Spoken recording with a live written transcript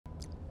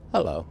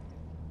Hello.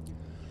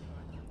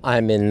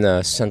 I'm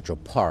in Central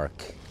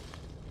Park,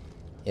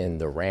 in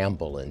the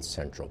Ramble in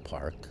Central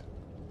Park.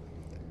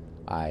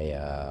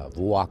 I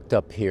walked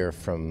up here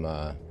from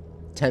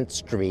 10th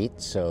Street,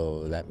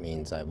 so that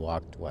means I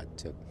walked,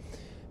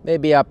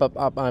 maybe up,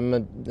 I'm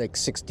like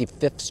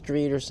 65th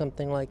Street or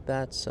something like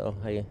that. So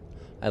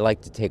I like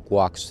to take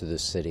walks through the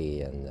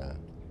city and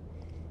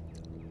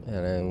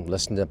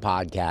listen to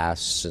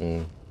podcasts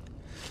and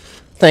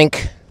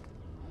think.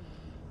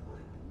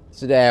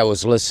 Today I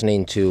was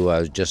listening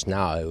to, just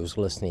now, I was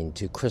listening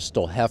to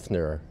Hugh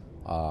Hefner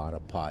on a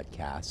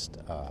podcast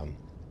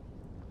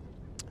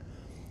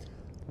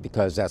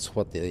because that's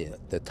what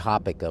the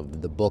topic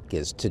of the book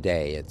is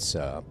today. It's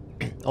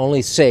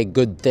Only Say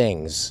Good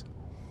Things,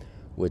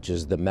 which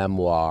is the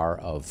memoir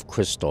of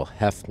Hugh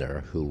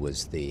Hefner, who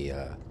was the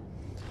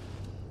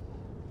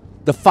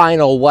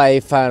final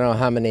wife. I don't know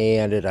how many he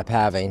ended up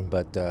having,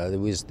 but he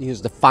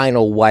was the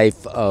final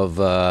wife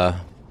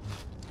of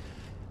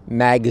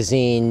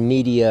magazine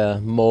media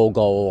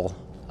mogul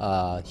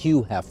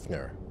Hugh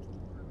Hefner.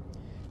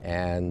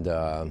 And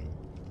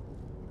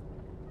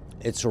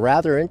it's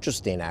rather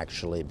interesting,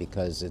 actually,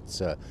 because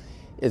it's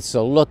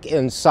a look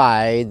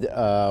inside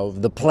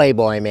the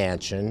Playboy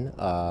Mansion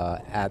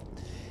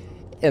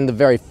in the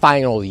very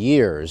final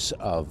years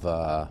of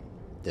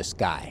this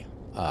guy.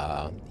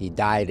 He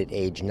died at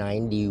age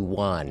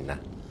 91.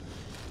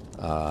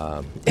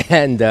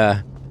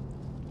 And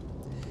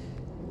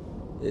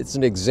it's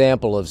an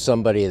example of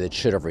somebody that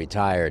should have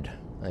retired.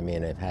 I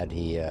mean, had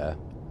he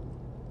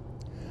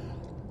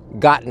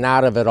gotten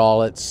out of it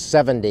all at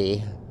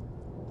 70,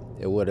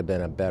 it would have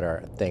been a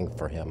better thing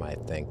for him, I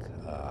think.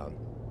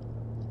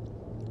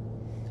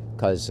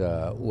 Because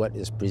what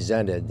is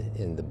presented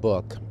in the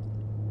book,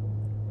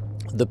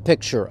 the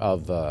picture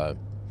of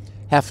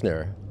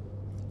Hefner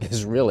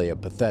is really a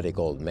pathetic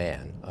old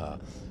man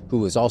who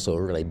was also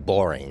really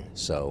boring.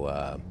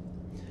 So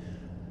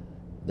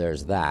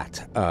there's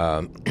that.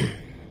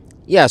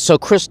 Yeah, so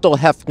Hugh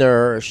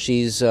Hefner,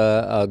 she's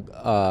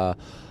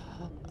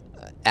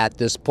at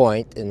this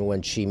point, and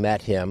when she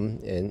met him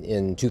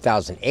in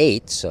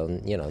 2008, so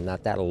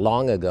not that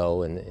long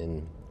ago,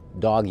 in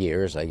dog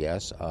years, I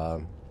guess.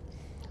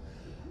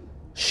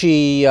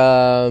 She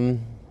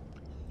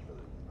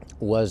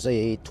was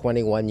a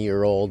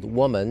 21-year-old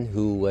woman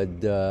who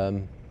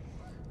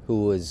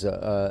was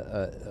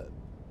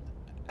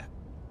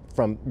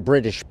from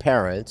British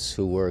parents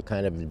who were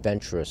kind of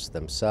adventurous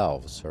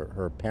themselves.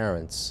 Her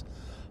parents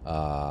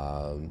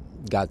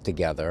got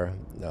together.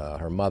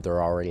 Her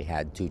mother already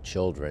had 2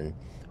 children,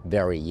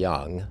 very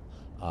young,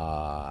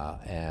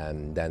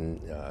 and then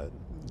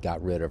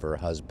got rid of her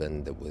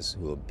husband that was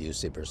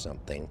abusive or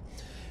something.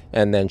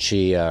 And then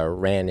she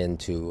ran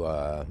into,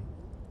 I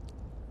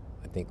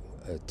think,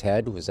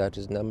 Ted, was that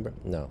his number?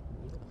 No.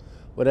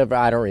 Whatever,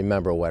 I don't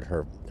remember what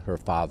her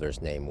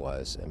father's name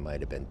was. It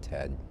might have been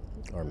Ted,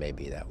 or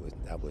maybe that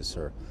was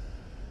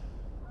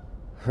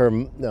her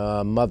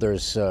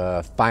mother's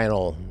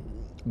final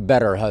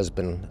better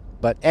husband.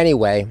 But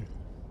anyway,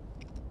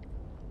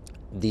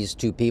 these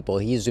 2 people,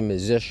 he's a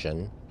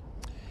musician,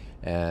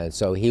 and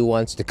so he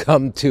wants to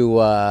come to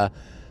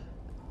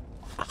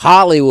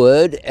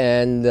Hollywood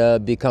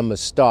and become a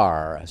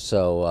star.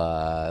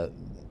 So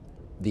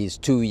these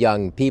 2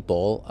 young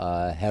people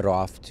head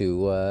off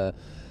to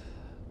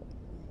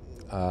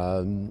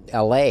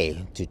LA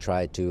to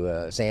try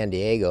to, San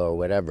Diego or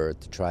whatever,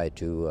 to try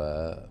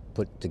to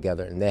put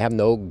together, and they have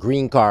no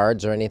green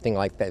cards or anything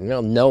like that. They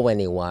don't know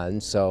anyone,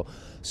 so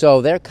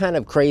they're kind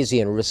of crazy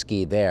and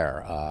risky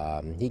there.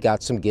 He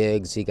got some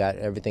gigs, he got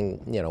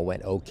everything,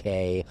 went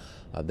okay.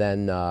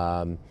 Then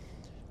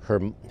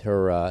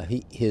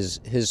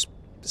his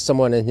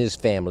someone in his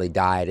family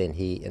died, and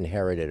he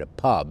inherited a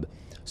pub,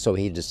 so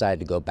he decided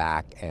to go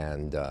back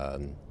and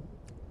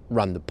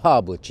run the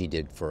pub, which he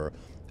did for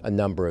a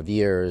number of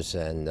years.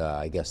 And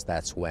I guess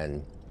that's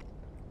when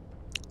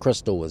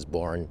Crystal was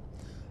born.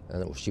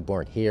 And was she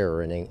born here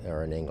or in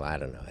England? I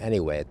don't know.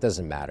 Anyway, it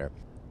doesn't matter.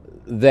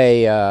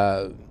 They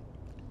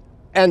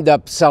end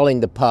up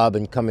selling the pub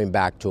and coming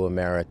back to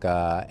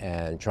America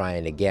and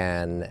trying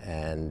again,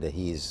 and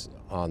he's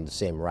on the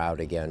same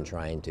route again,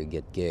 trying to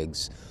get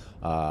gigs.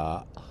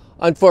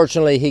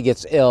 Unfortunately, he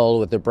gets ill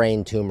with a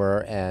brain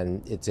tumor,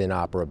 and it's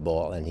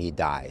inoperable, and he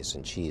dies,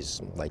 and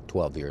she's like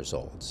 12 years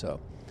old. So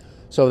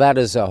that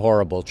is a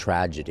horrible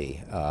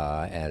tragedy,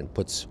 and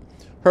puts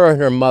her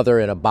and her mother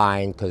in a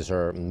bind, because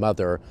her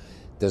mother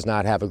does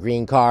not have a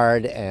green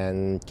card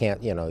and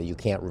can't, you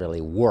can't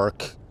really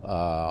work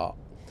on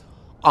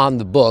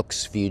the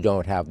books if you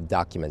don't have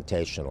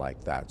documentation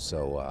like that.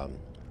 So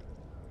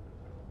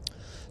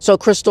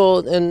Crystal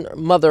and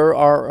mother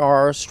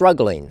are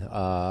struggling,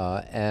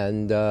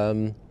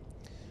 and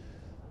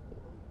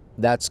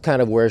that's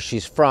kind of where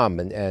she's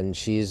from, and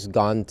she's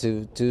gone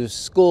to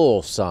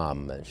school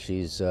some, and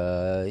she's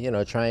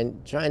trying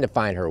to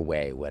find her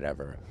way,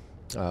 whatever.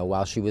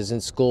 While she was in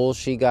school,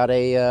 she got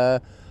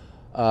a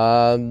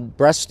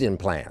breast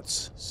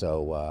implants.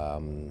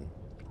 So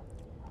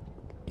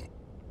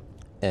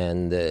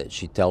and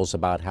she tells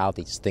about how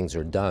these things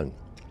are done.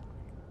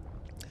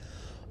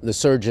 The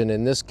surgeon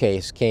in this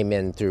case came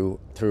in through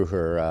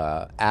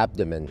her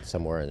abdomen,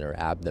 somewhere in her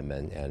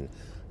abdomen, and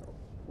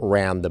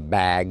ran the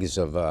bags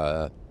of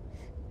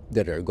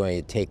that are going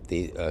to take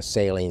the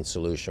saline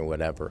solution,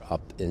 whatever,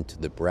 up into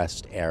the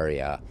breast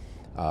area,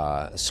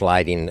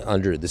 sliding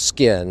under the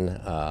skin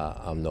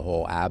on the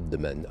whole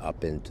abdomen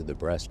up into the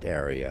breast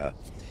area,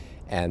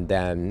 and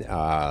then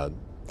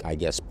I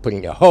guess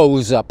putting a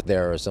hose up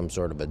there or some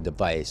sort of a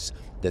device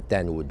that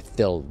then would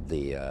fill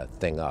the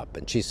thing up.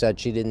 And she said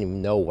she didn't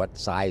even know what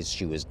size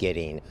she was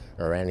getting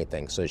or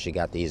anything, so she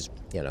got these,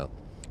 you know,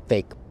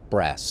 fake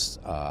breasts.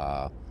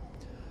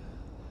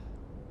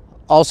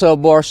 Also,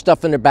 more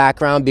stuff in the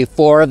background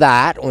before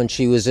that, when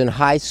she was in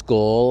high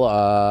school,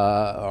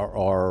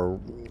 or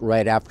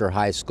right after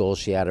high school,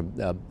 she had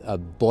a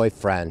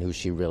boyfriend who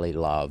she really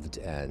loved,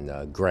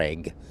 and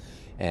Greg,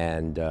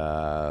 and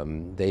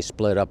they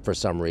split up for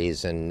some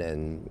reason,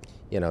 and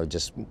you know,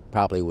 just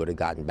probably would have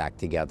gotten back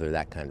together,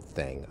 that kind of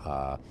thing.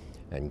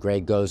 And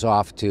Greg goes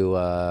off to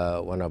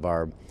one of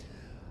our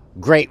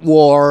great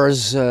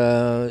wars,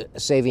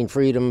 saving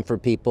freedom for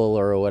people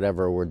or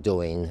whatever we're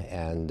doing,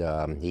 and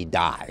he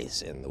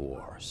dies in the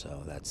war.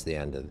 So that's the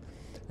end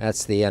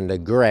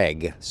of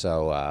Greg.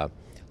 So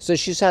so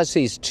she has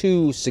these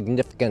two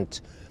significant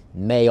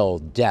male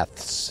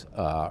deaths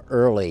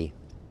early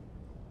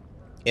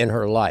in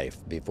her life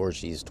before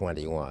she's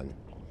 21,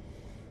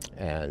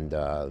 and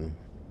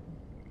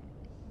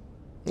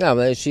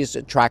yeah, she's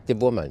an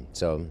attractive woman.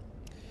 So,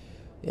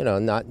 you know,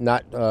 not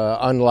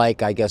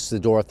unlike, I guess, the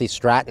Dorothy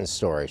Stratton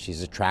story.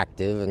 She's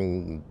attractive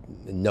and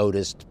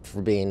noticed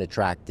for being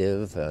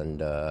attractive, and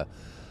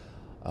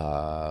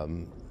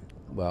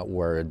well,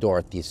 where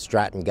Dorothy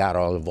Stratton got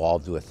all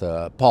involved with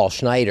Paul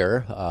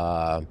Schneider.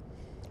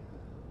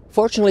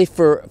 Fortunately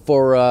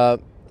for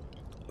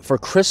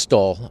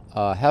Crystal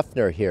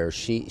Hefner here,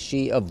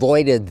 she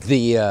avoided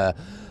the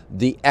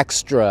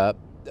extra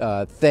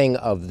thing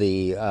of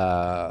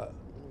the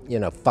you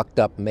know, fucked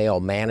up male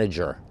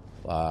manager,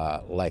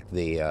 like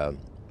the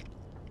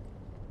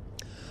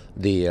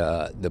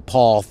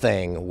Paul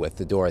thing with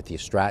the Dorothy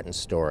Stratton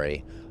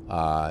story.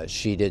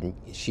 She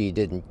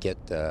didn't get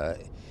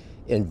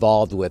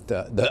involved with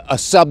a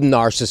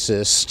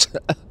sub-narcissist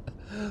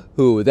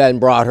who then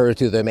brought her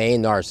to the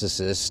main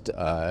narcissist.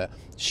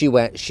 She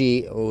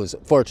was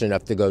fortunate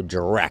enough to go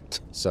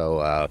direct.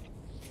 So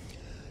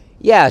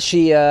yeah,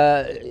 she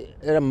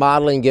at a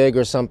modeling gig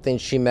or something,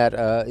 she met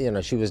you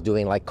know, she was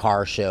doing like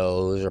car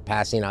shows or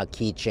passing out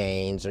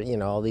keychains, or you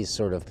know, all these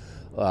sort of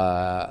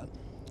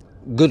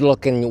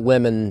good-looking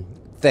women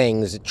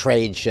things at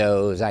trade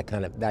shows, that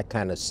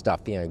kind of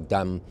stuff. You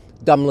know,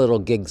 dumb little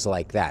gigs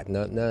like that.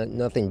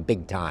 Nothing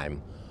big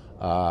time.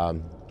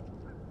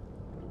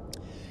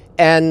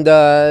 And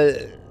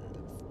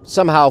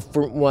somehow,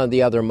 for one of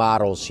the other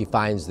models, she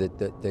finds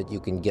that you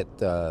can get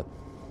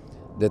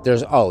that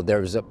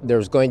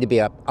there's going to be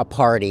a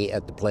party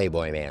at the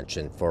Playboy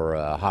Mansion for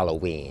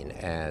Halloween,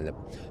 and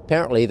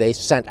apparently they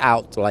sent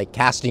out like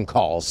casting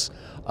calls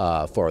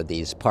for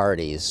these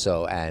parties.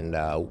 So, and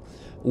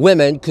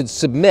women could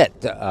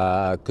submit,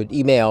 could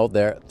email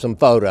some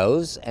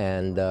photos,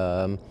 and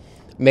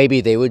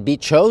maybe they would be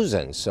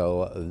chosen.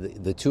 So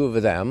the two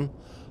of them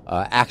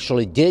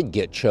actually did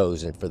get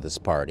chosen for this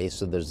party.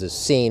 So there's this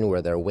scene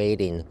where they're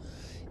waiting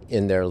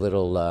in their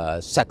little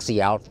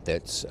sexy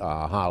outfits,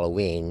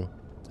 Halloween,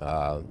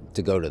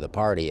 to go to the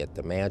party at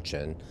the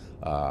mansion.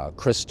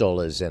 Crystal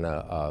is in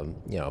a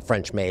you know,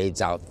 French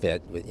maid's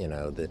outfit with, you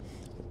know, the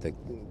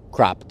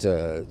cropped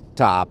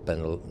top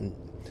and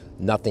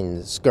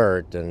nothing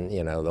skirt, and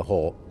you know,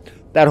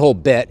 that whole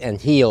bit, and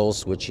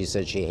heels, which she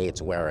said she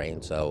hates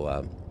wearing.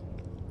 So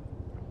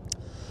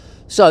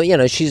so you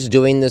know, she's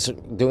doing this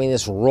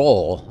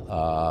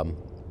role,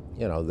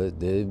 you know,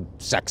 the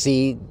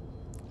sexy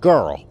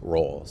girl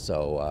role.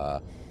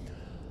 So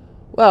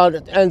well,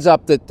 it ends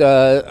up that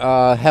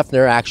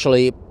Hefner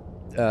actually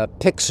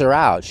picks her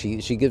out.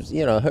 She gives,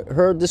 you know,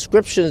 her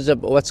descriptions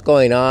of what's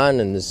going on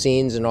and the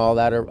scenes and all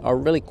that are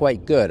really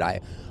quite good.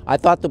 I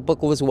thought the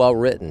book was well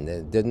written.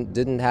 It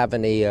didn't have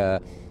any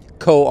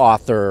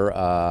co-author,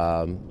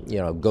 you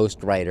know,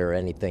 ghostwriter or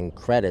anything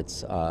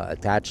credits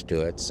attached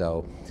to it.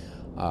 So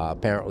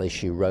apparently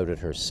she wrote it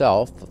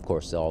herself. Of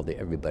course,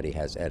 everybody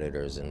has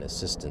editors and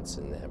assistants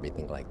and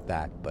everything like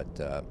that.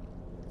 But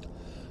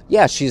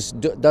yeah, she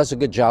does a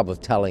good job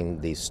of telling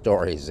these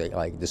stories,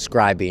 like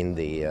describing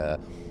the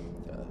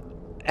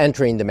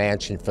entering the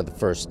mansion for the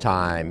first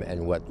time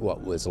and what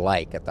was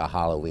like at the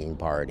Halloween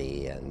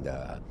party,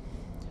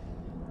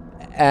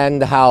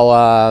 and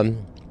how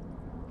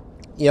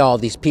you know,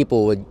 these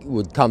people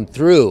would come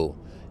through,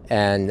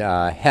 and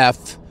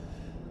Hef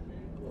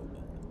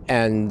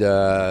and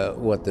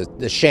what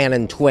the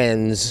Shannon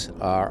twins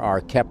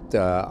are kept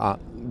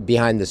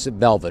behind this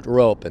velvet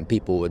rope, and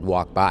people would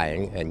walk by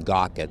and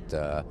gawk at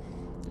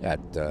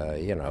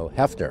you know,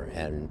 Hefner.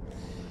 And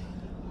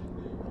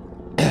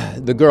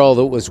the girl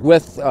that was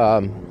with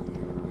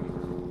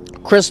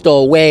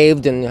Crystal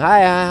waved and hi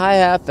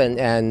Hef,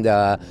 and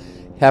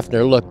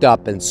Hefner looked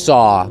up and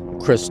saw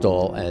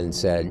Crystal and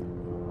said,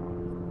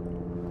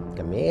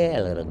 "Come here,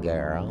 little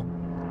girl."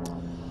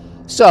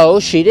 So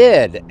she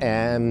did,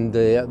 and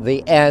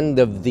the end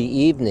of the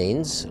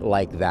evenings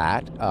like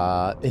that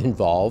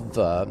involve,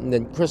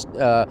 then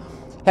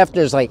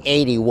Hefner's like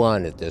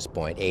 81 at this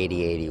point,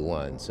 80,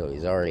 81, so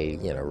he's already,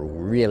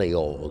 really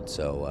old.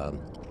 So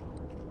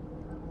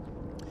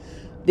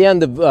the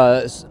end of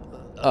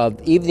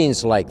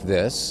evenings like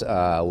this,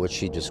 which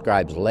she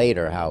describes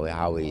later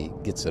how he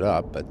gets it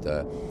up, but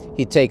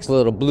he takes a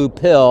little blue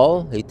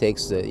pill. He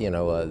takes the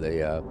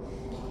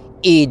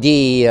ED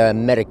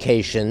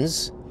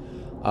medications,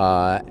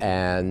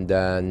 and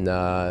then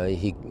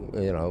he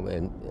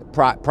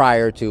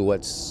prior to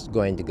what's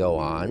going to go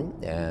on,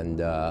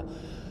 and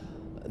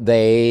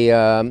they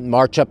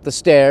march up the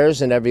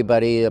stairs, and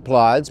everybody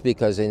applauds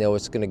because they know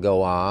what's going to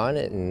go on,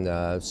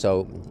 and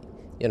so.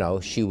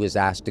 She was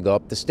asked to go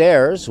up the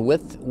stairs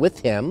with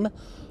him,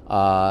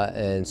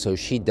 and so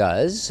she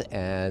does,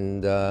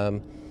 and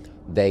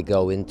they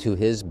go into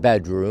his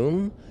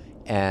bedroom,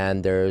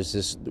 and there's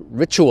this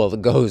ritual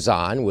that goes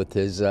on with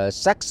his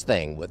sex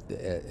thing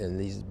in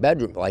his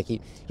bedroom. Like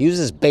he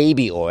uses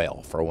baby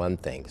oil for one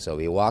thing, so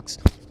he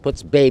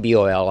puts baby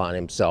oil on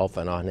himself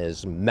and on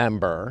his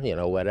member,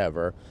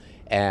 whatever,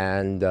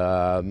 and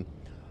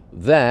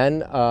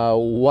then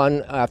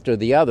one after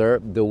the other,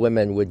 the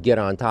women would get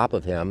on top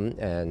of him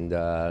and,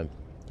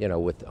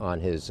 on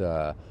his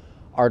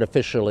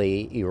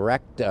artificially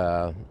erect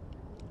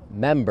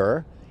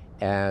member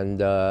and,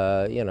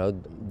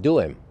 do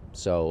him.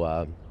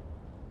 So,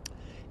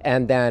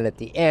 and then at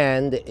the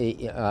end,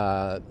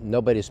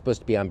 nobody's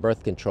supposed to be on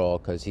birth control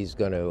because he's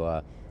going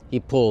to, he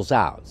pulls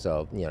out.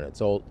 So,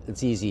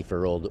 it's easy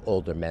for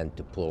older men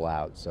to pull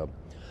out.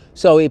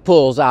 So he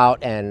pulls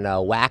out and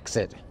whacks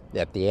it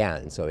at the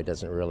end, so he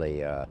doesn't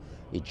really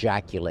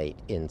ejaculate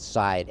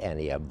inside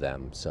any of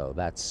them. So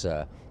that's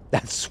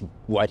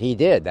what he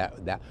did.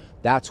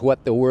 That's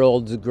what the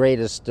world's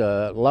greatest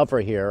lover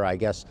here, I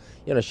guess.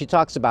 She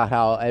talks about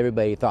how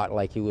everybody thought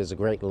like he was a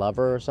great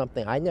lover or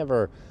something. I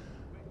never,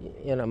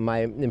 my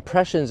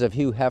impressions of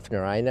Hugh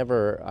Hefner, I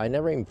never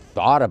even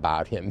thought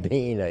about him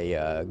being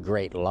a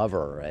great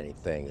lover or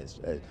anything.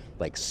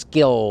 Like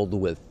skilled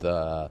with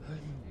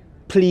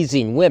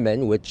pleasing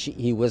women, which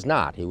he was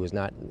not.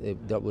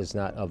 That was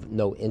not of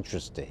no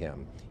interest to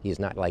him. He's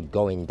not like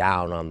going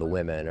down on the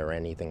women or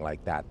anything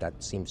like that.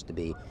 That seems to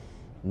be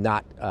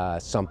not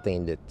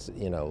something that's,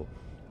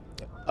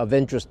 of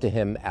interest to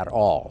him at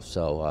all.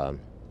 So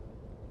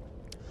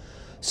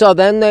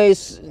then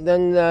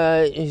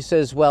he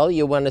says, well,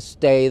 you want to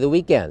stay the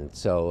weekend.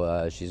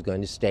 So she's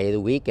going to stay the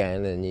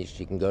weekend, and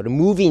she can go to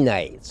movie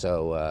night.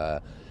 So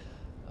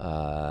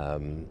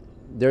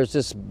there's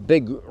this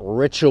big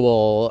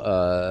ritual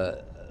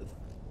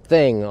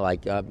thing,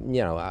 like,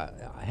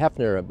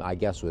 Hefner, I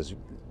guess, was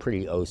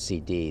pretty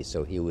OCD,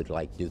 so he would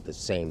like do the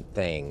same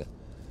thing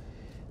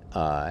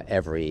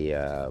every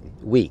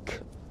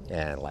week.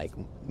 And like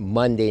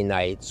Monday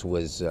nights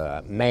was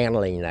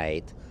manly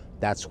night.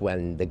 That's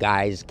when the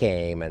guys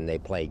came and they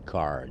played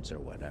cards or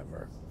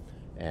whatever,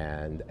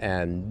 and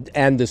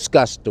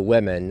discussed the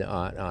women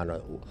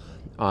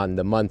on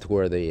the month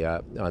where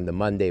on the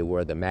Monday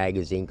where the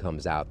magazine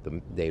comes out.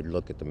 They'd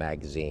look at the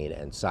magazine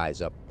and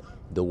size up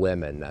the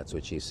women. That's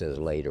what she says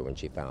later when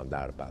she found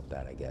out about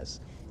that, I guess,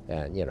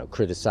 and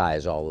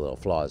criticize all the little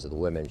flaws of the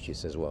women. She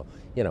says, well,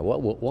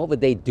 what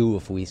would they do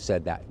if we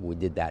said that we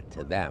did that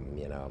to them?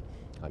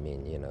 I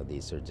mean,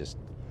 these are just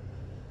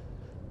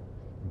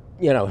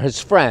his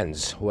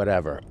friends,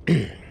 whatever.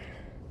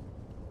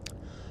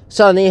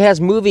 So and he has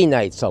movie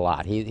nights a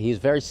lot. He's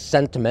very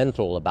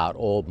sentimental about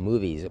old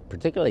movies,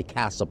 particularly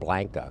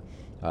Casablanca.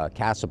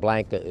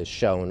 Casablanca is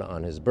shown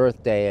on his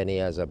birthday, and he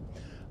has a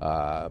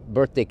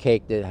birthday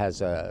cake that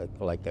has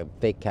like a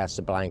fake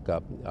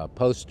Casablanca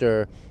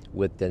poster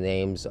with the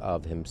names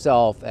of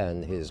himself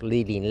and his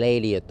leading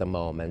lady at the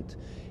moment.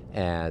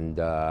 And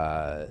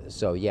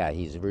so yeah,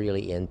 he's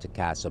really into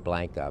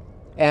Casablanca.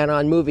 And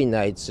on movie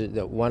nights,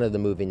 one of the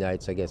movie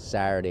nights, I guess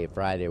Saturday,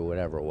 Friday, or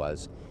whatever it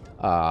was,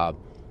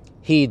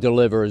 he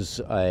delivers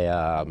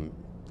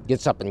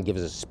gets up and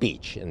gives a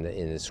speech in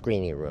the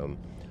screening room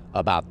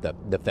about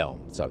the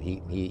film. So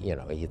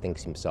he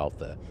thinks himself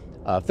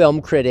a film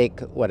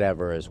critic,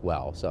 whatever, as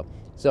well. So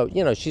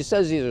she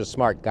says he's a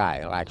smart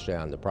guy. Actually,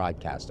 on the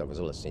podcast I was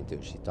listening to,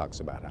 she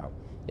talks about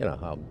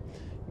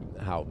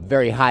how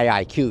very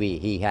high IQ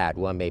he had.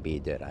 Well, maybe he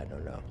did. I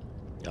don't know.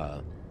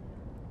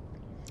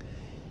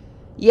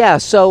 Yeah,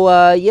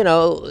 so,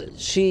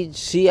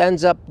 she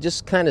ends up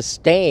just kind of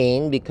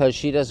staying because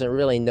she doesn't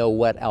really know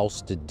what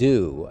else to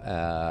do.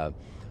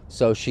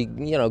 So she,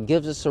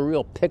 gives us a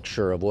real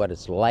picture of what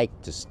it's like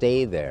to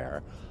stay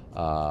there.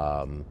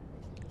 They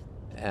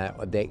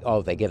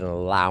get an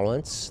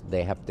allowance.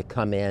 They have to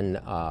come in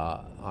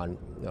on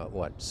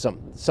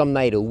some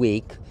night a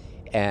week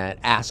and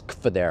ask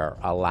for their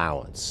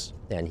allowance.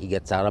 And he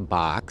gets out a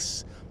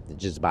box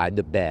just by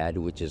the bed,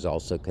 which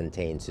also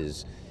contains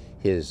his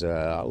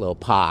little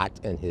pot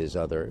and his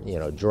other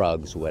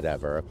drugs,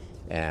 whatever,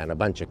 and a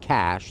bunch of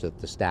cash that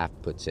the staff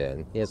puts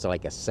in. He has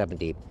like a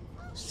 70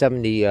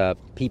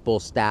 people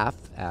staff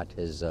at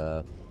his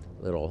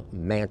little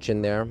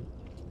mansion there.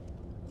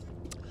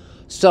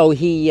 So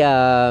he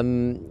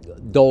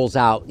doles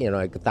out,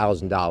 like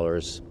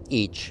 $1,000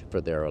 each for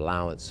their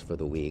allowance for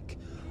the week,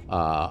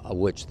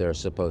 which they're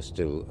supposed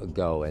to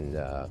go and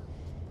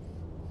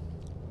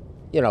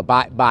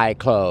buy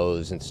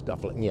clothes and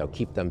stuff,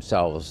 keep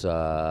themselves,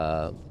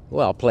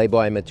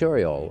 Playboy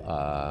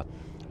material.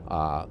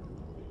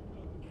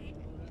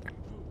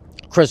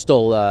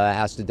 Crystal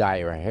has to dye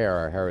her hair.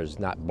 Her hair is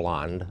not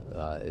blonde,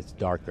 it's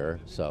darker,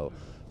 so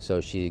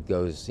she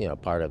goes,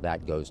 part of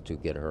that goes to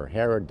get her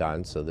hair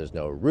done so there's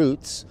no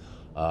roots,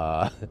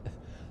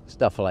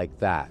 stuff like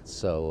that.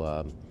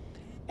 So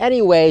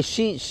anyway,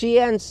 she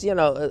ends,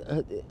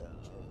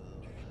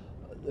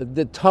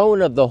 the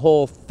tone of the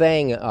whole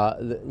thing,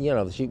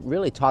 she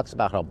really talks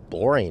about how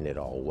boring it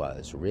all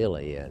was,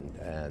 really,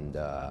 and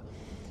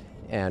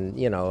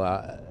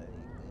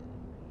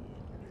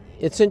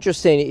it's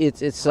interesting.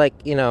 It's like,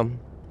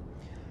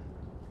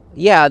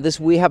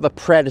 we have a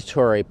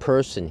predatory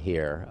person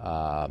here,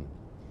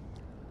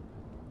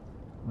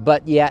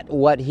 but yet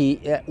what he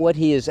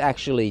is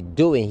actually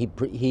doing,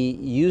 he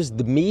used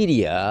the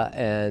media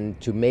and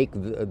to make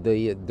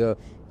the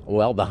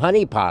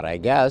honeypot, I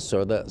guess,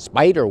 or the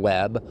spider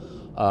web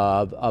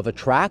of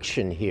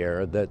attraction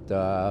here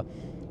that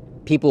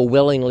people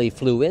willingly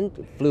flew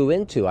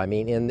into. I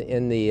mean, in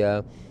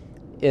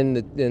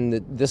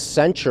this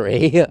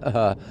century,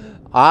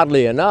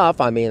 oddly enough,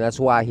 I mean, that's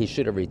why he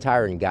should have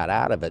retired and got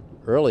out of it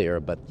earlier.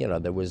 But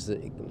there was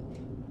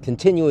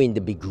continuing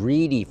to be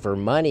greedy for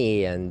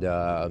money and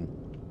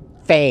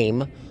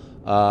fame.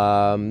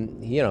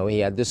 He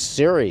had this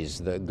series,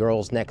 The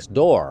Girls Next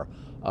Door,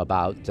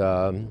 about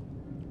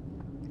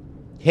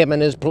him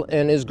and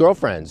his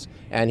girlfriends,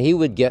 and he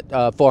would get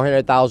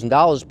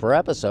 $400,000 per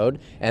episode,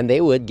 and they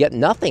would get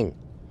nothing.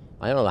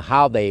 I don't know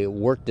how they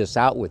worked this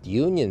out with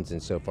unions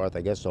and so forth.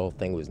 I guess the whole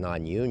thing was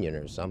non-union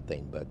or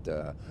something,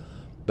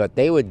 but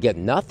they would get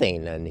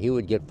nothing, and he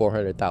would get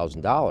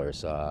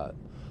 $400,000.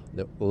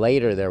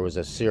 Later, there was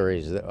a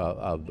series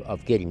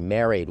of getting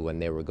married when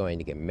they were going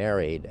to get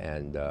married,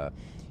 and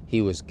he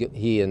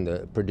and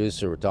the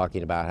producer were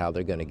talking about how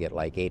they're going to get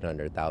like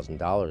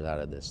 $800,000 out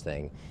of this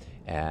thing,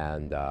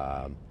 and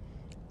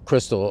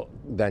Crystal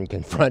then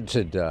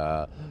confronted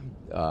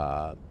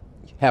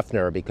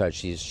Hefner because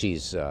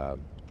she's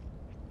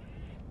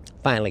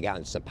finally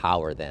gotten some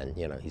power. Then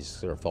he's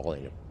sort of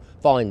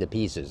falling to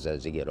pieces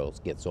as he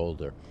gets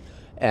older,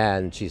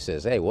 and she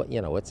says, "Hey,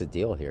 what's the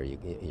deal here?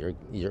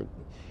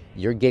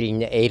 You're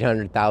getting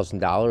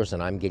 $800,000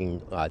 and I'm getting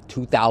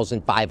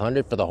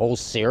 $2,500 for the whole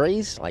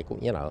series, like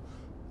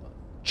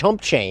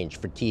chump change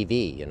for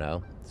TV,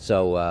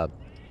 So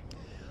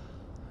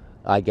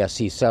I guess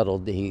he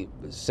settled. He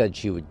said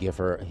he would give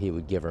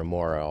her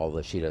more,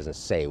 although she doesn't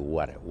say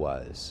what it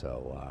was.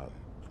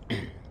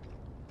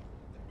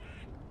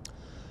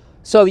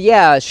 So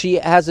yeah, she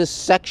has a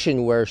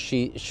section where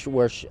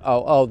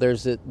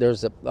there's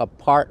a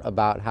part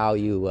about how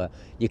you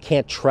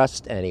can't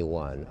trust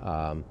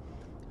anyone.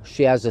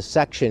 She has a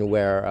section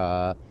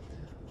where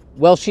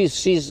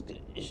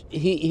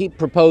he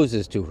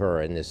proposes to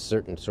her in this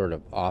certain sort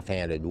of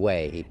offhanded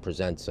way. He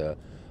presents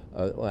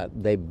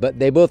they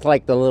both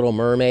like The Little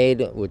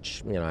Mermaid,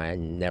 which I had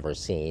never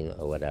seen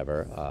or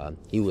whatever.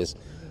 He was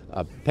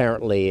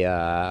apparently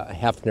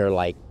Hefner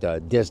liked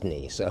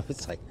Disney, so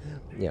it's like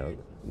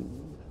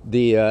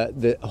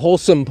the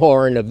wholesome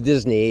porn of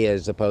Disney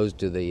as opposed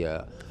to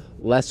the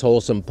less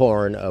wholesome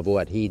porn of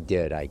what he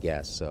did, I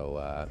guess.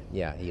 So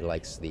he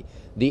likes the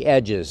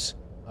edges.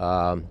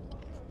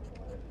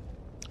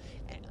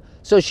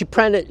 So he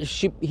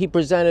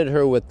presented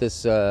her with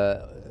this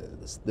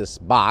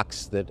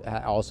box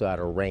that also had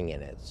a ring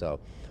in it. So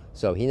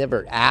he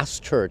never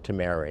asked her to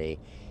marry.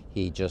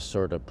 He just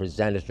sort of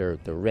presented her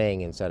the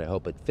ring and said, "I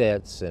hope it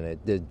fits," and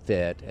it did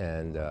fit.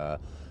 And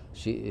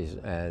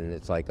and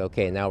it's like,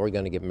 okay, now we're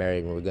going to get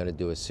married and we're going to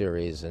do a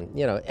series, and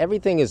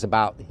everything is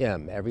about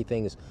him.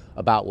 Everything is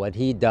about what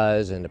he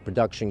does and the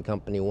production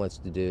company wants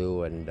to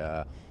do, and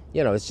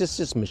it's just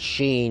this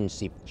machine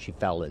she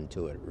fell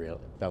into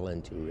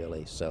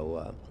really.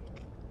 So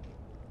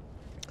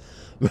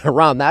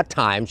around that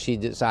time, she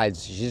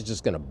decides she's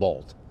just going to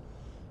bolt.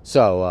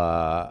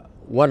 So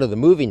one of the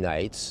movie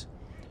nights,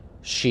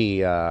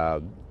 she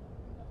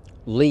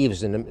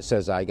leaves and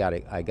says, "I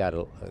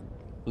gotta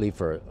leave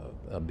for."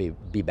 Be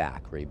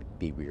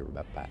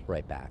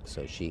right back.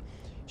 So she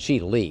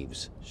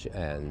leaves,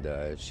 and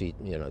she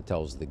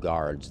tells the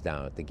guards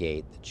down at the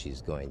gate that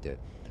she's going to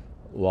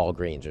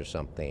Walgreens or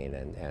something,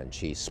 and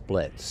she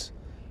splits.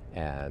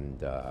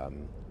 And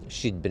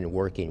she'd been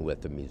working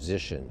with a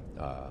musician,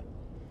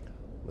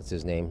 what's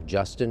his name,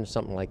 Justin,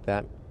 something like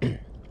that,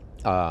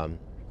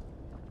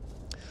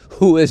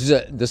 who is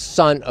the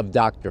son of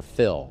Dr.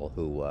 Phil,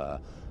 who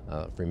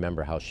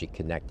remember how she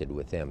connected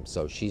with him.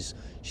 So she's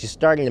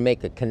starting to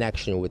make a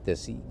connection with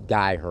this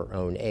guy her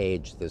own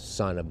age, the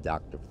son of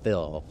Dr.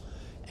 Phil,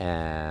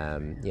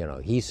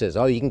 and he says,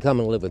 "Oh, you can come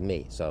and live with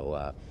me."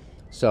 So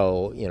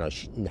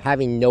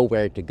having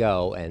nowhere to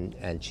go,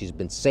 and she's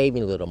been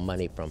saving a little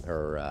money from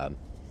her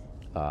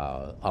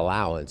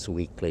allowance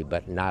weekly,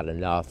 but not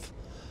enough.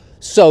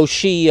 So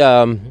she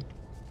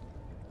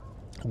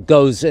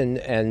goes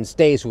and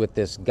stays with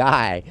this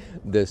guy,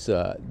 this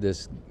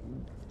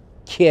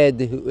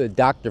kid,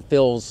 Dr.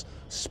 Phil's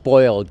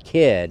spoiled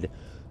kid,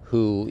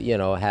 who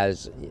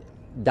has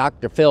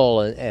Dr. Phil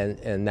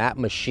and that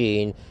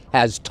machine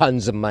has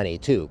tons of money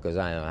too, because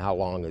I don't know how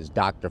long has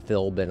Dr.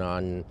 Phil been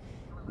on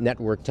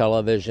network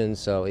television,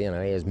 so he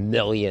has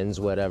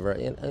millions, whatever.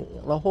 And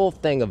the whole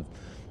thing of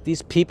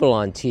these people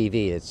on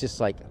TV, it's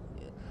just like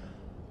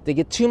they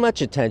get too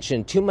much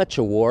attention, too much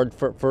award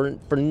for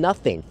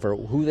nothing, for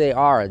who they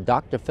are. And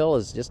Dr. Phil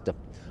is just a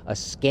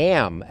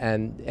scam,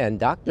 and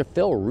Dr.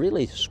 Phil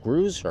really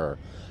screws her,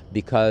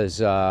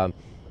 because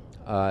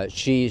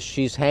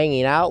she's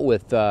hanging out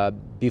with,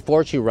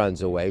 before she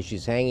runs away,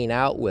 she's hanging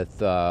out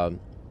with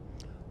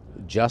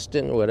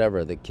Justin,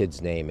 whatever the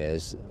kid's name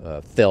is,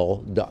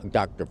 Phil,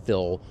 Dr.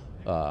 Phil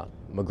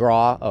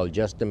McGraw. Oh,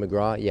 Justin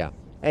McGraw, yeah.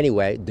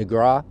 Anyway,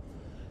 DeGraw,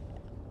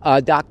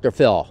 Dr.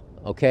 Phil,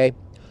 okay?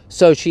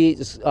 So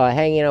she's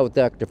hanging out with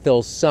Dr.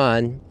 Phil's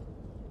son,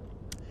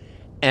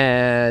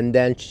 and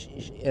then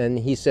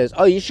he says,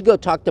 "Oh, you should go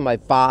talk to my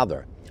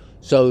father."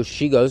 So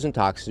she goes and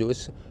talks to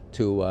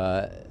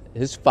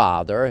his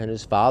father, and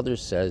his father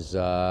says,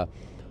 "Oh,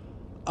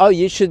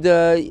 you should,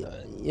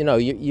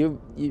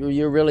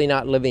 you're really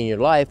not living your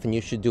life, and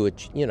you should do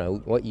it,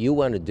 what you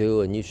want to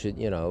do, and you should,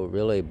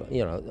 really,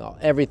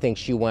 everything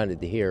she wanted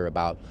to hear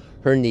about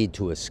her need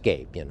to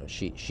escape.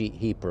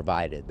 He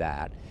provided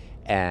that,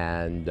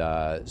 and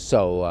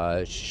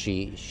so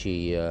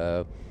she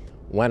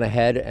went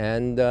ahead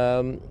and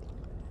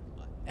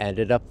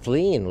ended up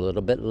fleeing a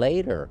little bit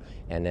later,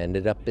 and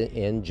ended up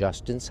in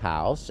Justin's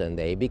house, and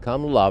they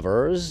become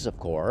lovers, of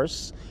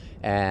course,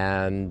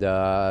 and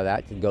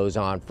that goes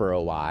on for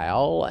a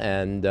while,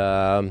 and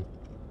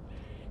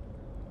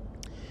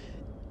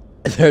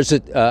there's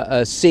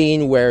a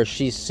scene where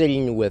she's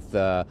sitting with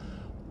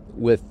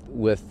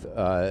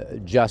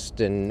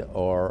Justin,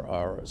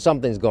 or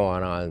something's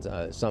going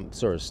on, some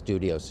sort of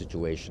studio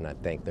situation. I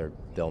think they're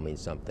filming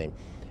something,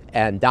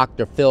 and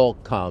Dr. Phil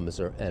comes,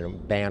 and a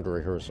band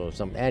rehearsal or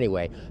something.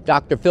 Anyway,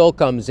 Dr. Phil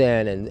comes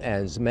in and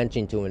is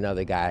mentioning to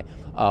another guy,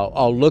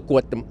 "Oh, look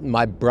what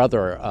my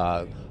brother,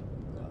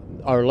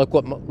 or look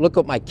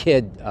what my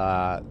kid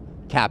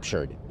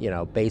captured."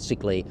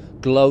 Basically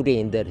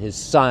gloating that his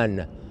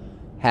son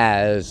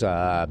has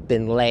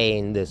been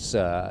laying this,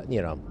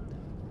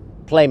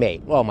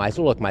 playmate. "Well, my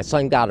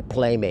son got a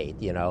playmate,"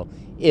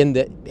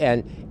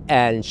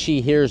 and she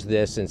hears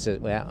this and says,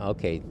 "Well,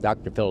 okay,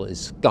 Dr. Phil is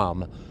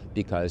scum,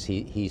 because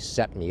he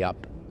set me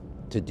up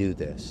to do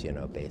this,"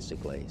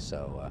 basically.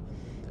 So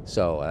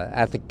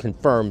I think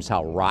confirms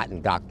how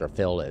rotten Dr.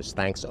 Phil is.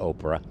 Thanks,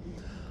 Oprah.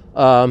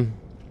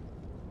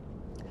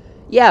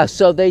 Yeah,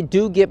 so they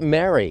do get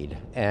married,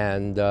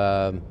 and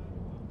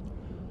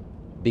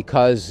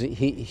because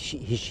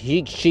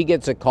she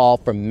gets a call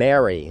from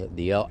Mary,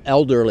 the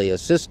elderly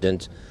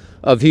assistant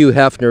of Hugh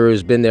Hefner,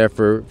 who's been there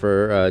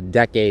for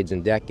decades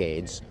and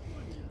decades.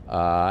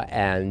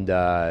 And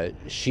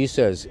she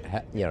says,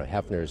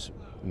 "Hefner's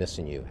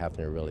missing you.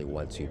 Hefner really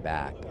wants you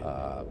back."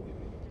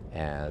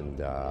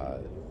 And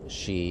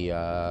she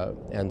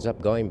ends up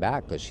going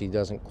back, because she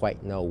doesn't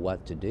quite know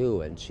what to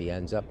do. And she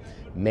ends up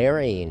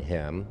marrying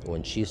him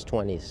when she's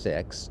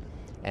 26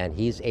 and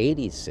he's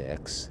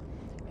 86.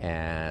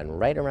 And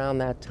right around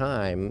that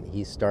time,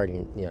 he's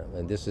starting,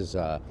 and this is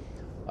the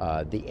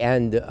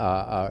end,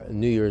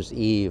 New Year's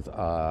Eve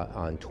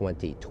on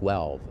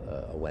 2012,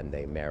 when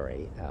they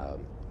marry.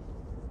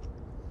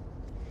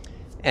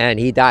 And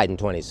he died in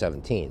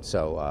 2017.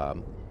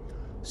 So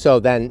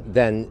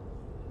then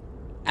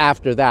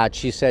after that,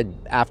 she said,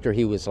 after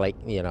he was like,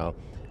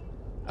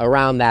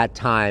 around that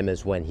time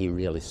is when he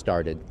really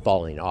started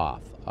falling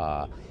off.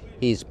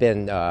 He's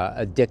been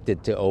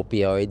addicted to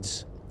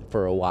opioids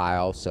for a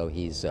while, so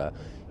he's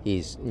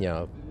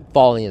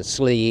falling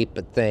asleep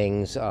at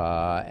things,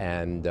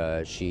 and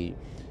she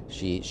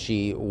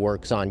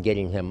works on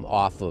getting him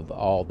off of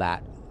all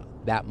that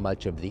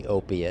much of the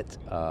opiate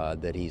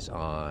that he's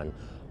on.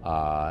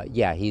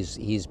 Yeah,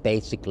 he's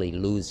basically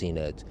losing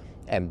it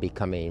and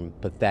becoming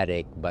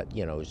pathetic, but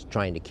he's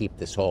trying to keep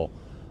this whole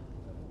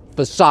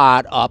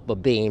facade up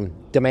of being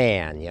the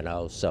man,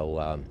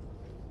 so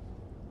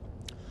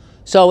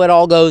it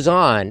all goes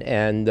on,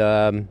 and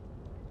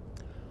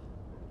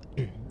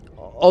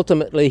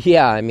ultimately,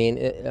 yeah, I mean,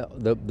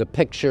 the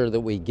picture that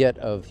we get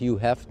of Hugh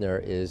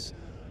Hefner is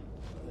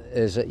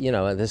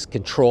this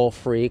control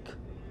freak,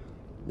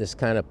 this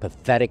kind of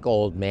pathetic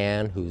old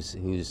man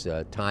whose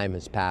time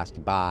has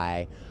passed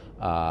by,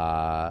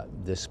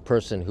 this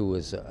person who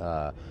was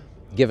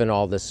given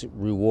all this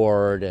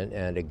reward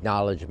and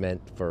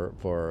acknowledgement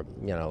for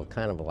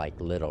kind of like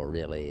little,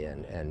 really,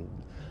 and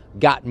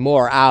got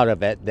more out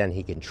of it than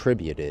he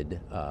contributed,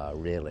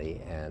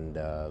 really, and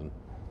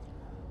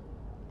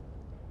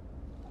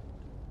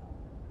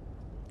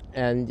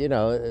And you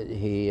know,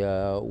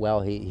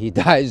 he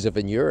dies of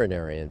a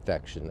urinary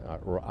infection.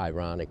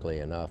 Ironically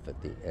enough,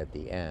 at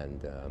the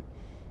end,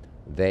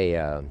 they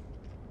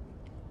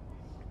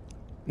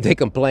they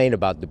complain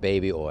about the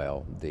baby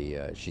oil.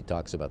 She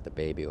talks about the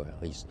baby oil.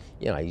 He's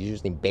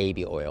using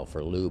baby oil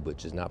for lube,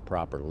 which is not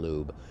proper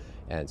lube,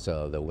 and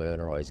so the women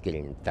are always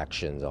getting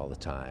infections all the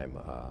time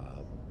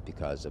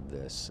because of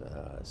this.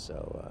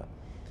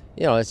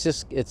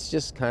 It's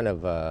just kind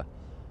of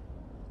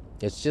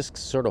it's just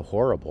sort of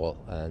horrible.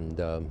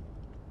 And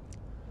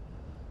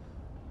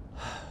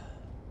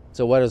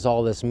so, what does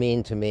all this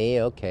mean to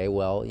me? Okay,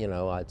 well,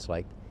 it's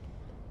like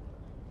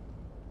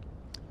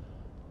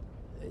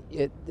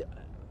it.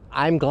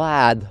 I'm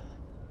glad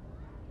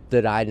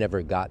that I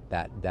never got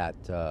that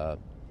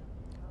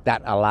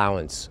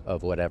allowance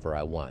of whatever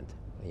I want,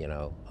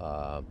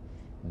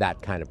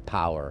 that kind of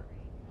power,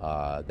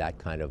 that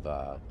kind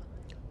of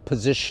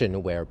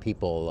position where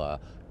people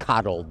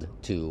coddled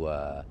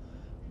to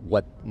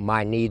what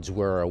my needs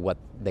were, or what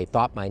they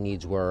thought my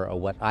needs were, or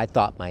what I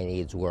thought my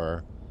needs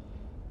were,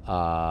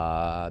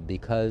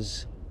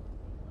 because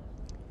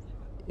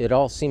it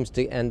all seems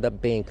to end up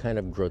being kind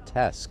of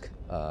grotesque.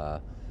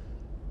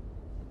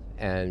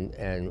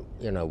 And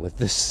with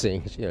this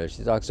thing,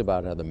 she talks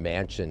about how the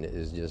mansion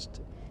is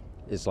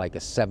like a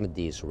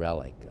 70s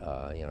relic.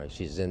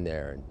 She's in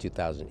there in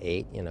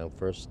 2008,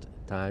 first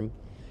time,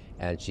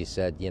 and she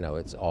said,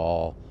 it's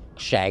all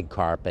shag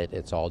carpet,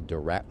 it's all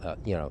direct,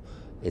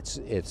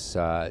 it's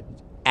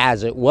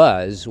as it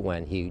was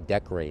when he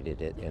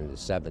decorated it in the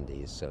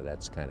 70s. So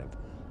that's kind of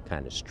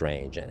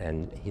strange,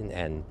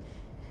 and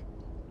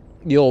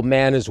the old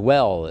man as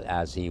well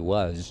as he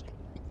was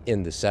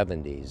in the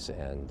 70s,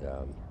 and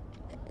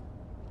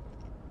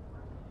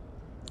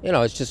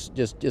it's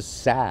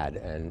just sad,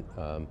 and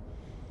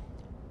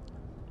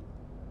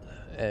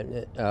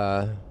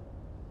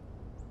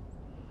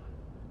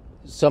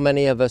so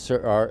many of us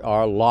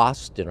are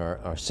lost in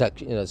our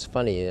sex. It's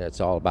funny. It's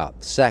all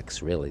about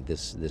sex, really.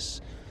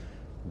 This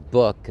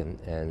book,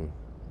 and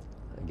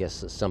I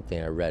guess it's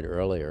something I read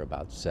earlier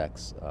about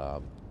sex,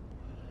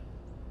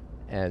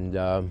 and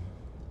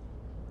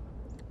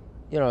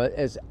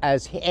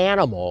as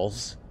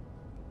animals.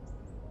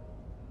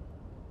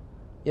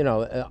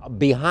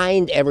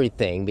 Behind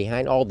everything,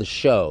 behind all the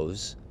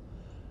shows,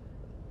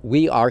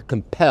 we are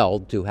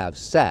compelled to have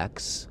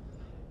sex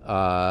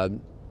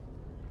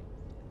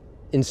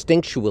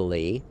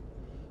instinctually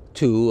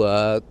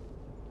to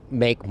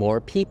make more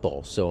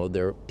people.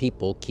 So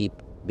people keep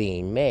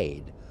being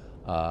made.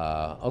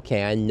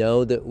 Okay, I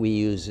know that we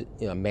use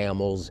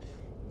mammals,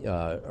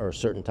 or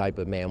certain type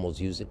of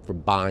mammals use it for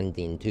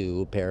bonding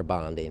too, pair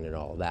bonding and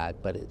all that.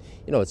 But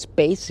it's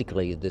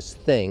basically this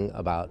thing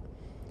about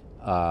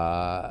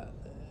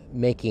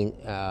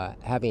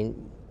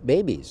having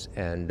babies,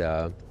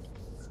 and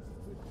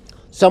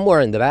somewhere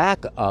in the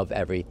back of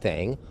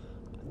everything,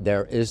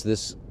 there is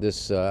this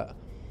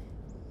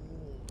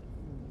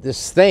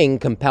thing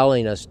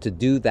compelling us to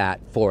do that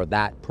for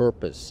that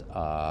purpose,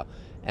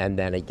 and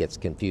then it gets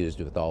confused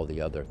with all the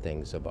other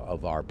things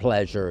of our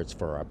pleasure. It's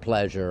for our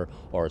pleasure,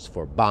 or it's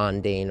for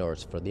bonding, or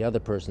it's for the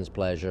other person's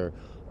pleasure,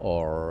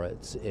 or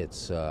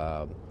it's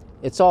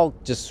all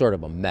just sort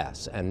of a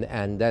mess, and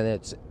then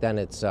it's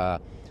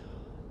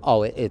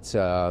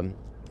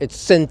it's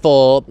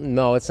sinful.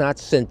 No, it's not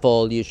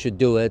sinful. You should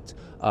do it.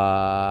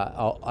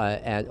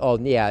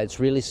 It's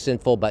really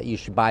sinful, but you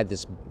should buy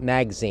this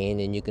magazine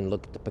and you can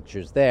look at the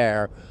pictures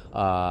there.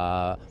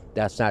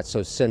 That's not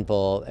so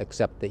sinful,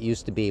 except it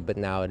used to be, but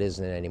now it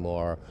isn't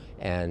anymore.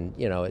 And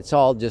it's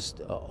all just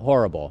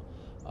horrible.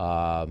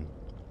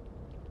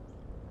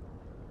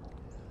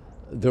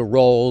 The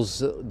roles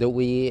that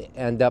we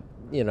end up,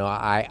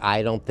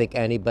 I don't think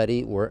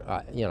anybody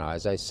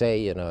as I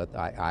say,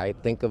 I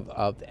think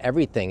of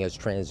everything as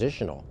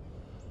transitional.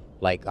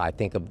 Like, I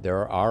think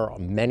there are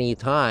many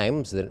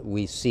times that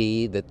we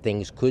see that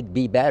things could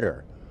be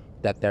better,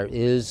 that there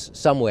is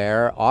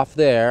somewhere off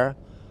there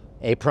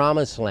a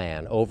promised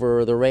land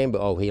over the rainbow.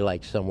 Oh, he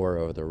likes Somewhere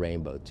Over the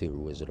Rainbow too,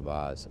 Wizard of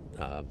Oz.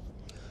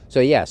 So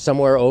yeah,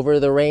 somewhere over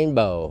the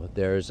rainbow,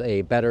 there's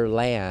a better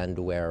land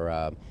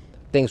where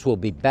things will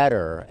be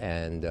better,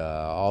 and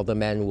all the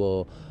men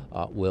will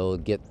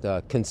get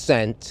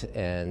consent,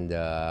 and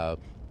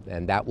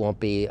that won't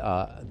be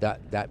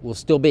that will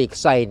still be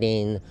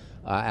exciting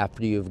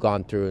after you've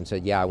gone through and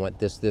said, yeah, I want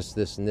this, this,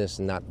 this, and this,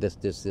 and not this,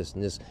 this, this,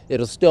 and this.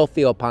 It'll still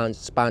feel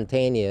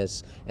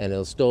spontaneous, and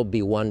it'll still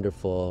be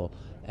wonderful.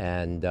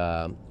 And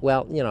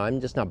I'm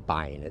just not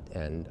buying it,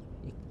 and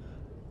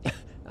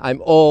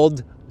I'm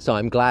old, so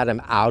I'm glad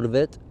I'm out of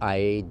it.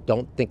 I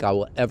don't think I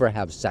will ever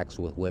have sex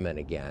with women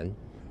again,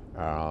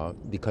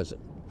 because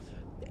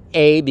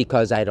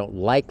I don't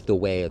like the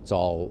way it's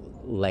all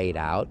laid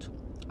out.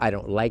 I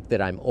don't like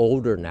that I'm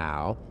older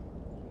now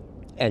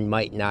and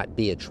might not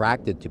be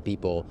attracted to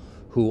people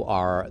who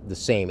are the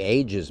same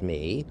age as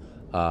me.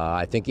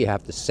 I think you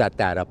have to set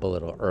that up a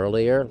little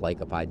earlier.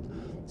 Like, if I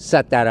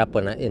set that up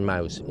when in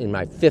my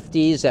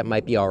 50s. That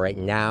might be all right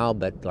now,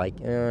 but like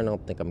I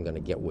don't think I'm going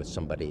to get with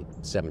somebody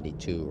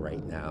 72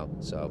 right now.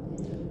 So,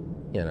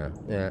 no.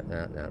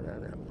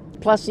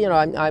 Plus,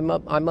 I'm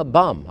a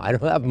bum. I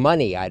don't have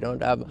money. I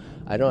don't have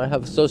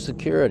Social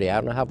Security. I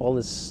don't have all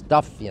this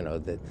stuff.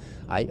 That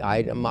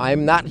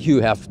I'm not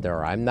Hugh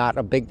Hefner. I'm not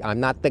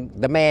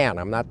the man.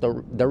 I'm not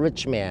the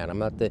rich man. I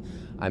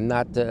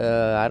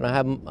don't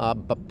have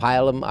a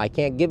pile of. I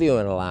can't give you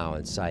an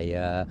allowance.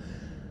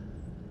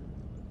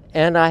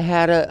 And I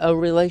had a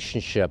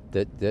relationship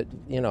that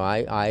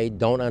I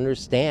don't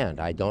understand.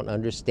 I don't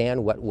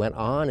understand what went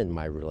on in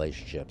my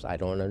relationships. I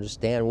don't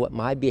understand what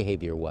my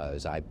behavior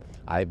was.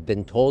 I've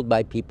been told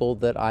by people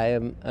that I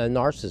am a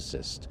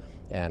narcissist,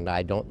 and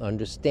I don't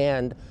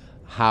understand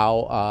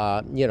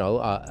how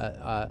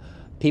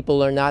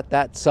people are not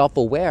that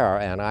self-aware,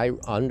 and I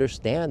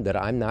understand that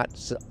I'm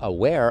not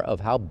aware of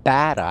how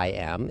bad I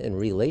am in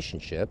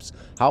relationships,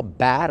 how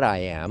bad I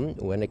am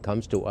when it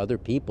comes to other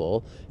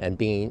people and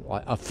being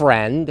a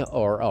friend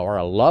or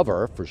a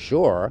lover for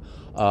sure,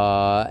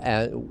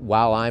 and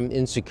while I'm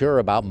insecure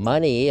about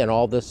money and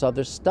all this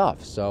other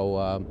stuff.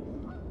 So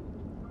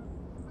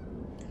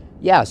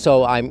yeah,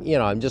 so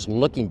I'm just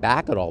looking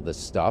back at all this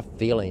stuff,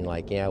 feeling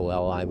like, I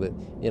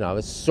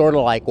was sort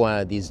of like one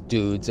of these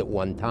dudes at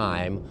one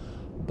time,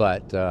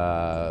 but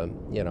I'm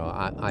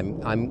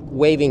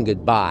waving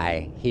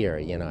goodbye here.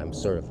 I'm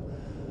sort of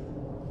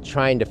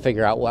trying to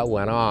figure out what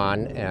went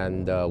on,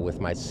 and with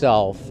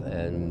myself,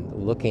 and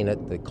looking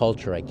at the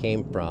culture I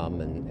came from,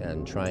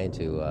 and trying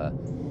to.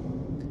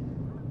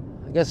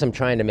 I guess I'm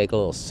trying to make a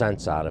little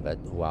sense out of it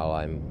while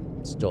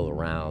I'm still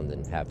around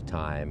and have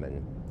time,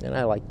 and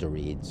I like to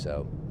read,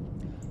 so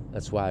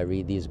that's why I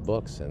read these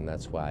books, and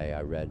that's why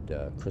I read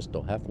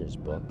Crystal Hefner's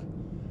book,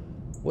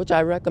 which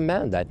I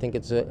recommend. I think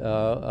it's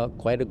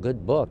quite a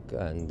good book,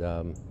 and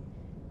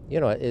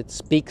it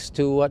speaks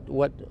to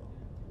what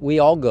we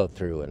all go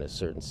through in a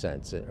certain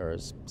sense, or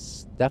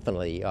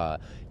definitely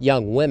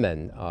young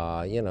women.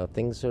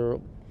 Things are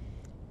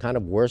kind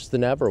of worse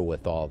than ever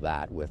with all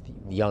that, with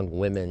young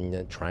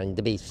women trying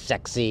to be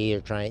sexy, or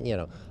trying,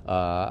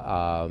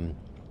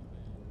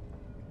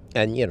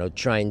 and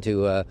trying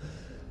to,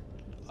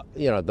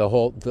 the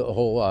whole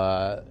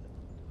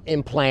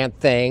implant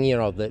thing,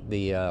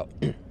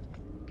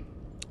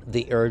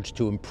 the urge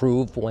to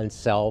improve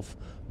oneself,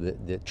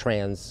 the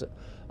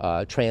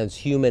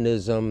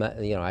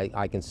transhumanism.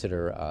 I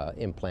consider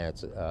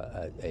implants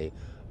a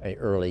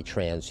early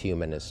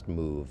transhumanist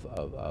move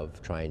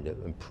of trying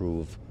to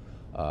improve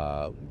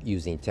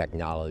using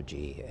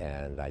technology,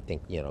 and I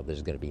think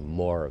there's going to be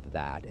more of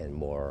that, and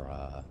more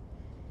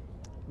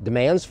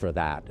demands for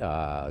that,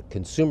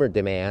 consumer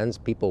demands,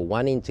 people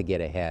wanting to get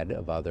ahead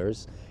of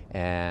others,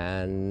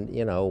 and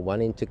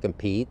wanting to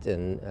compete,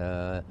 and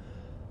I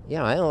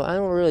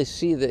don't really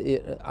see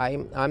that.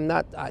 I'm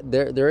not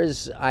there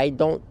is, I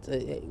don't,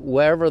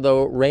 wherever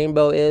the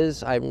rainbow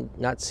is, I'm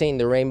not seeing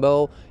the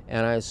rainbow,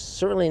 and I'm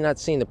certainly not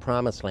seeing the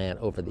promised land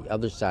over the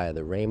other side of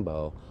the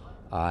rainbow.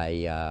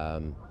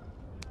 I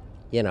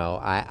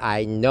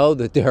know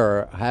that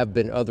there have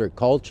been other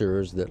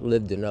cultures that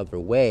lived in other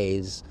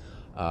ways.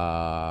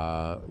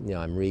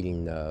 I'm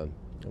reading, I'm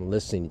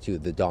listening to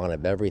The Dawn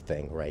of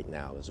Everything right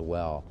now as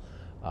well,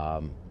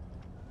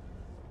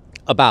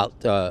 about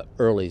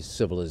early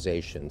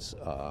civilizations,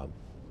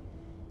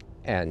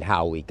 and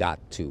how we got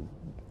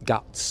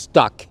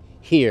stuck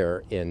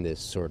here in this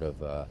sort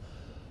of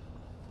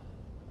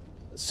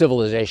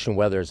civilization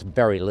where there's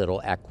very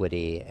little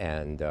equity,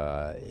 and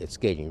it's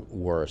getting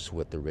worse,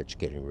 with the rich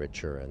getting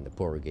richer and the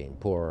poor getting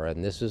poorer.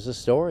 And this is a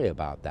story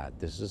about that.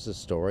 This is a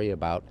story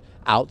about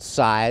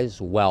outsized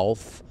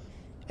wealth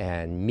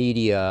and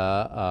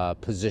media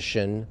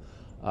position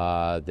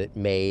that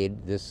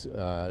made this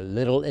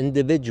little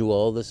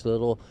individual, this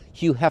little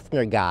Hugh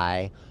Hefner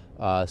guy,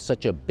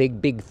 such a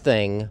big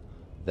thing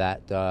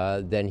that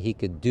then he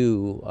could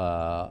do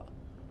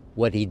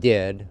what he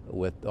did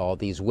with all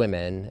these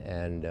women,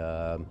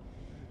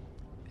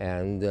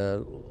 and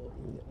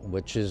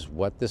which is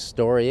what this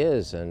story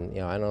is. And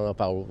I don't know if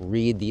I'll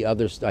read the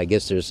others. I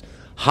guess there's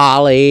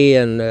Holly,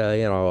 and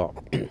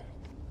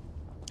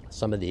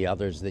some of the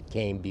others that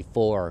came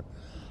before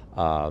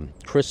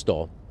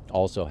Crystal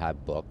also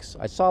have books.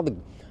 I saw the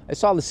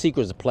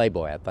Secrets of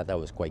Playboy. I thought that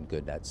was quite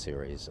good, that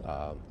series.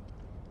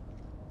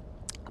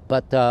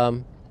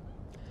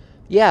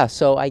 Yeah,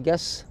 so I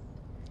guess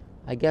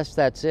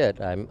that's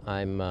it. I'm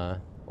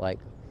like,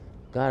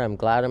 God, I'm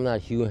glad I'm not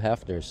Hugh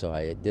Hefner, so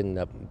I didn't end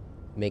up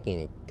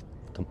making a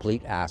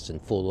complete ass and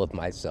fool of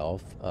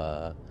myself.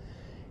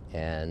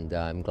 And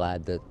I'm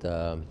glad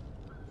that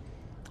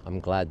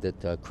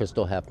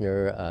Crystal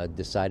Hefner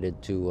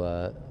decided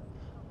to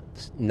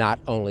not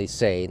only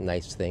say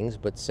nice things,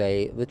 but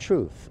say the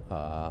truth,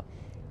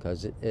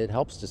 because it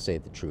helps to say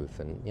the truth.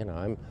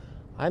 And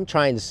I'm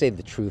trying to say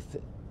the truth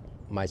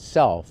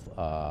myself.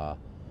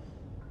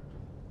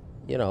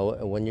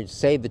 When you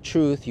say the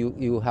truth,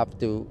 you have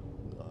to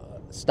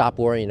stop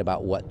worrying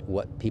about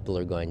what people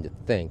are going to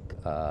think.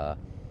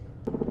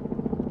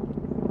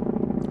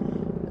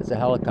 There's a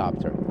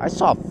helicopter. I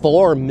saw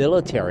 4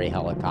 military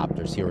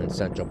helicopters here in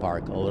Central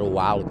Park a little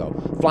while ago,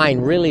 flying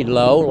really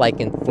low,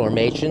 like in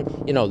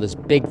formation. You know, those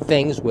big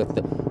things with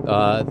the,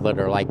 that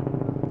are like,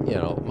 you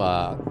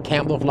know,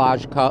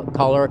 camouflage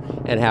color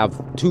and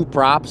have 2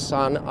 props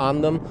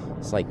on them.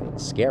 It's like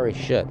scary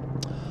shit.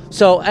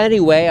 So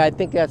anyway, I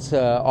think that's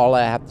all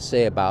I have to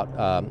say about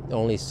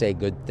Only Say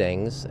Good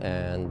Things,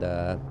 and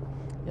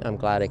I'm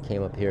glad I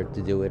came up here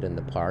to do it in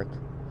the park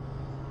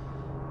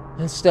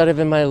instead of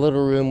in my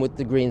little room with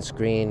the green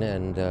screen.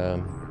 And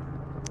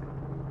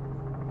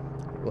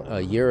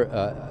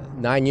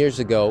 9 years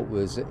ago,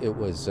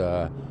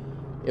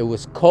 it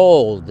was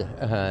cold,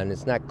 and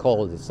it's not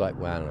cold. It's like,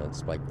 well, I don't know,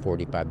 it's like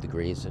 45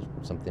 degrees or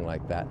something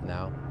like that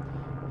now.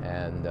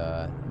 And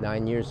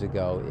 9 years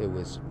ago, it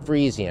was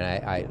freezing.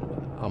 I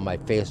on my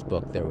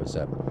Facebook, there was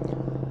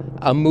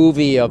a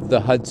movie of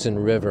the Hudson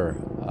River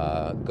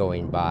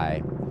going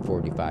by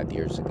 45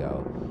 years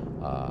ago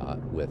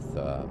with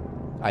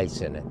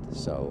ice in it.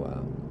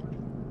 So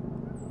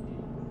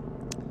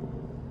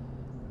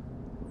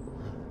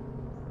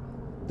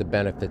the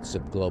benefits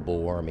of global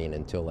warming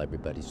until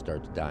everybody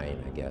starts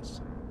dying, I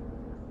guess.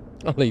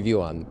 I'll leave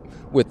you on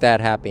with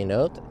that happy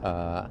note.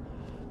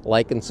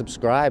 Like and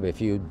subscribe if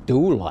you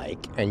do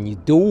like and you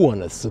do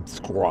want to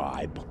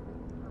subscribe.